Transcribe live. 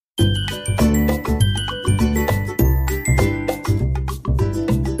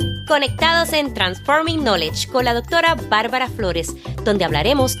Conectados en Transforming Knowledge con la doctora Bárbara Flores, donde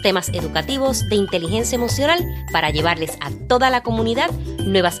hablaremos temas educativos de inteligencia emocional para llevarles a toda la comunidad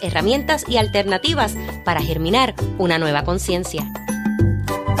nuevas herramientas y alternativas para germinar una nueva conciencia.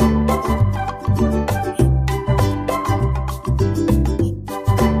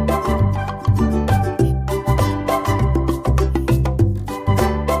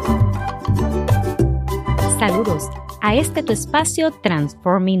 Saludos a tu espacio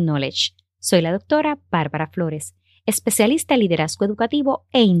Transforming Knowledge. Soy la doctora Bárbara Flores, especialista en liderazgo educativo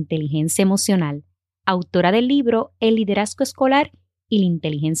e inteligencia emocional, autora del libro El liderazgo escolar y la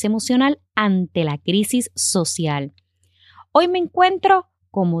inteligencia emocional ante la crisis social. Hoy me encuentro,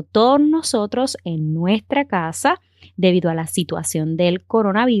 como todos nosotros, en nuestra casa debido a la situación del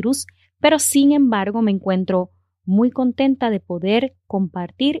coronavirus, pero sin embargo me encuentro muy contenta de poder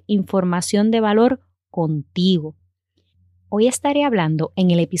compartir información de valor contigo. Hoy estaré hablando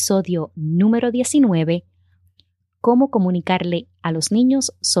en el episodio número 19, cómo comunicarle a los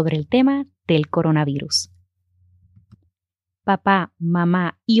niños sobre el tema del coronavirus. Papá,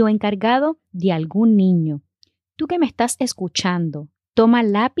 mamá o encargado de algún niño, tú que me estás escuchando, toma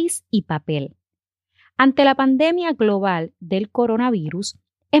lápiz y papel. Ante la pandemia global del coronavirus,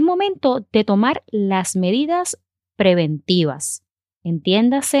 es momento de tomar las medidas preventivas,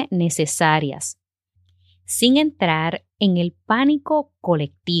 entiéndase necesarias, sin entrar en el pánico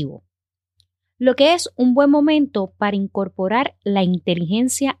colectivo, lo que es un buen momento para incorporar la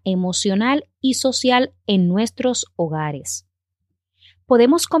inteligencia emocional y social en nuestros hogares.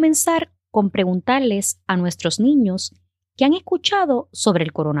 Podemos comenzar con preguntarles a nuestros niños qué han escuchado sobre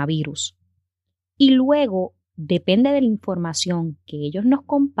el coronavirus y luego, depende de la información que ellos nos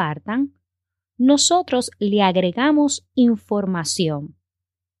compartan, nosotros le agregamos información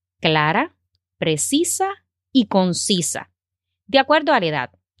clara, precisa y concisa, de acuerdo a la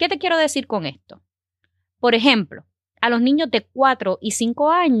edad. ¿Qué te quiero decir con esto? Por ejemplo, a los niños de 4 y 5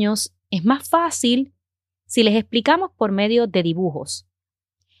 años es más fácil si les explicamos por medio de dibujos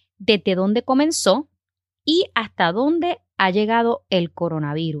desde dónde comenzó y hasta dónde ha llegado el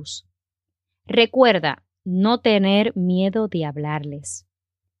coronavirus. Recuerda no tener miedo de hablarles.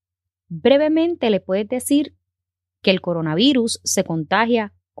 Brevemente le puedes decir que el coronavirus se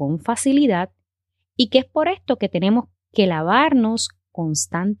contagia con facilidad y que es por esto que tenemos que lavarnos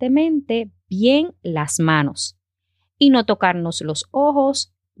constantemente bien las manos y no tocarnos los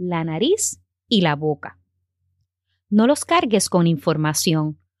ojos, la nariz y la boca. No los cargues con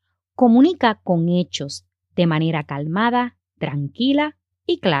información, comunica con hechos de manera calmada, tranquila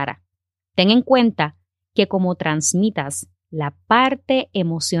y clara. Ten en cuenta que como transmitas, la parte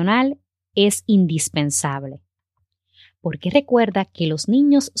emocional es indispensable. Porque recuerda que los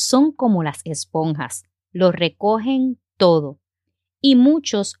niños son como las esponjas, lo recogen todo y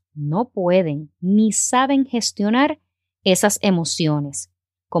muchos no pueden ni saben gestionar esas emociones,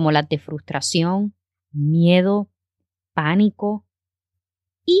 como las de frustración, miedo, pánico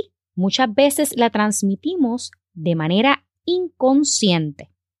y muchas veces la transmitimos de manera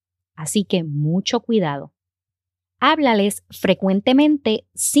inconsciente. Así que mucho cuidado. Háblales frecuentemente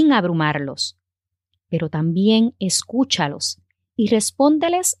sin abrumarlos, pero también escúchalos y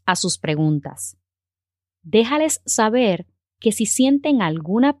respóndeles a sus preguntas. Déjales saber que si sienten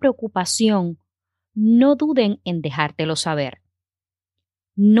alguna preocupación, no duden en dejártelo saber.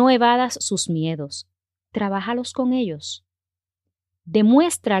 No evadas sus miedos, trabájalos con ellos.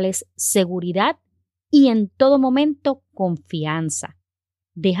 Demuéstrales seguridad y en todo momento confianza,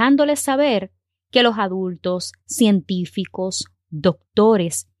 dejándoles saber que los adultos, científicos,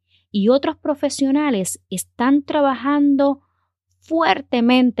 doctores y otros profesionales están trabajando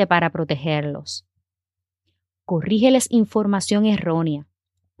fuertemente para protegerlos. Corrígeles información errónea.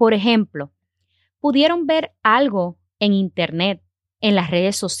 Por ejemplo, pudieron ver algo en Internet, en las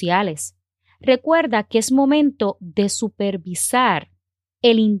redes sociales. Recuerda que es momento de supervisar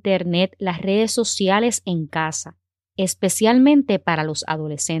el Internet, las redes sociales en casa, especialmente para los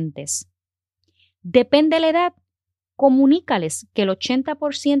adolescentes. Depende de la edad, comunícales que el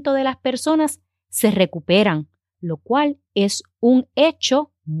 80% de las personas se recuperan, lo cual es un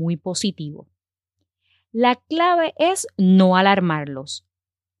hecho muy positivo. La clave es no alarmarlos.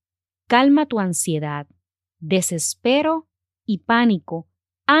 Calma tu ansiedad, desespero y pánico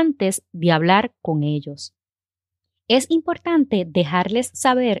antes de hablar con ellos. Es importante dejarles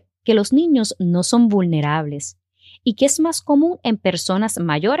saber que los niños no son vulnerables y que es más común en personas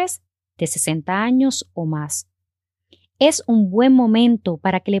mayores de 60 años o más. Es un buen momento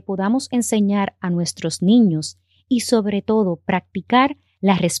para que le podamos enseñar a nuestros niños y sobre todo practicar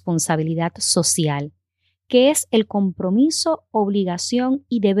la responsabilidad social, que es el compromiso, obligación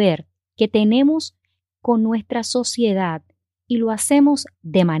y deber que tenemos con nuestra sociedad y lo hacemos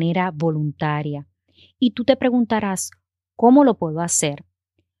de manera voluntaria. Y tú te preguntarás, ¿cómo lo puedo hacer?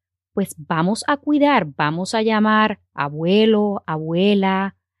 Pues vamos a cuidar, vamos a llamar abuelo,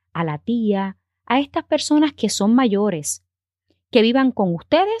 abuela, a la tía, a estas personas que son mayores, que vivan con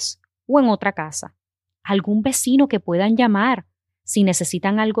ustedes o en otra casa. Algún vecino que puedan llamar si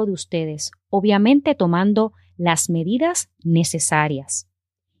necesitan algo de ustedes, obviamente tomando las medidas necesarias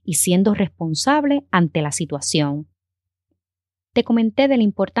y siendo responsable ante la situación. Te comenté de la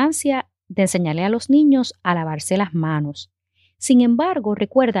importancia de enseñarle a los niños a lavarse las manos. Sin embargo,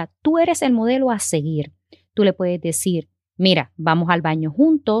 recuerda, tú eres el modelo a seguir. Tú le puedes decir, mira, vamos al baño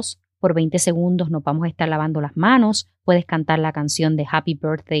juntos, por 20 segundos nos vamos a estar lavando las manos, puedes cantar la canción de Happy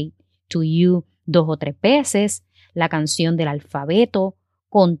Birthday to You 2 o 3 veces, la canción del alfabeto,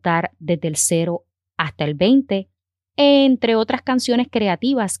 contar desde el 0 hasta el 20, entre otras canciones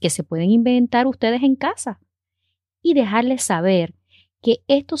creativas que se pueden inventar ustedes en casa. Y dejarles saber que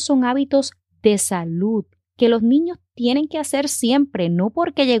estos son hábitos de salud que los niños tienen que hacer siempre, no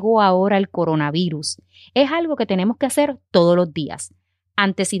porque llegó ahora el coronavirus. Es algo que tenemos que hacer todos los días,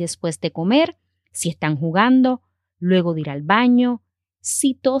 antes y después de comer, si están jugando, luego de ir al baño,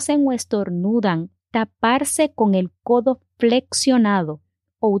 si tosen o estornudan, taparse con el codo flexionado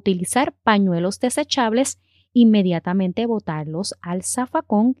o utilizar pañuelos desechables, inmediatamente botarlos al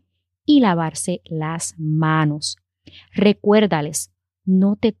zafacón y lavarse las manos. Recuérdales,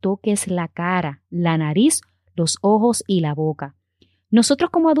 no te toques la cara, la nariz, los ojos y la boca. Nosotros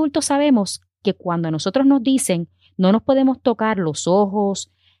como adultos sabemos que cuando a nosotros nos dicen no nos podemos tocar los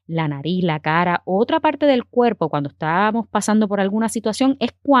ojos, la nariz, la cara, otra parte del cuerpo cuando estamos pasando por alguna situación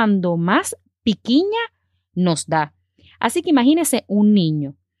es cuando más piquiña nos da. Así que imagínese un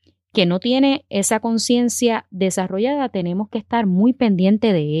niño que no tiene esa conciencia desarrollada, tenemos que estar muy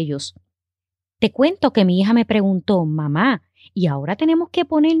pendiente de ellos. Te cuento que mi hija me preguntó, mamá, ¿y ahora tenemos que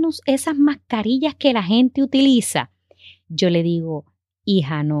ponernos esas mascarillas que la gente utiliza? Yo le digo,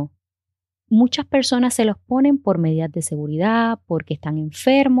 hija, no. Muchas personas se los ponen por medidas de seguridad, porque están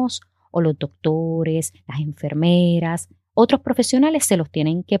enfermos, o los doctores, las enfermeras, otros profesionales se los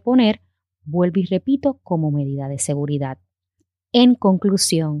tienen que poner, vuelvo y repito, como medida de seguridad. En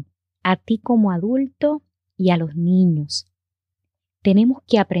conclusión, a ti como adulto y a los niños, tenemos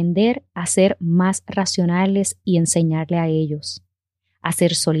que aprender a ser más racionales y enseñarle a ellos, a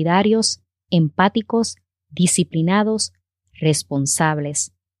ser solidarios, empáticos, disciplinados,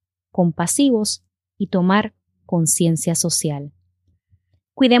 responsables, compasivos y tomar conciencia social.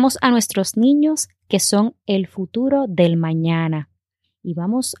 Cuidemos a nuestros niños que son el futuro del mañana y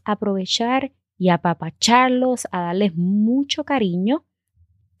vamos a aprovechar y apapacharlos, a darles mucho cariño,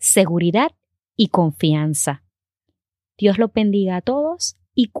 seguridad y confianza. Dios los bendiga a todos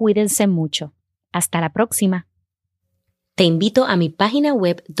y cuídense mucho. Hasta la próxima. Te invito a mi página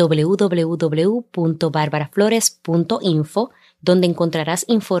web www.barbaraflores.info, donde encontrarás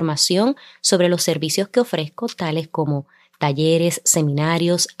información sobre los servicios que ofrezco, tales como talleres,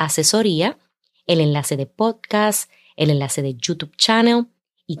 seminarios, asesoría, el enlace de podcast, el enlace de YouTube channel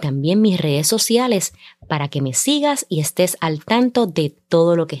y también mis redes sociales para que me sigas y estés al tanto de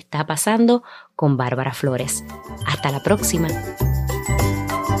todo lo que está pasando con Bárbara Flores. Hasta la próxima.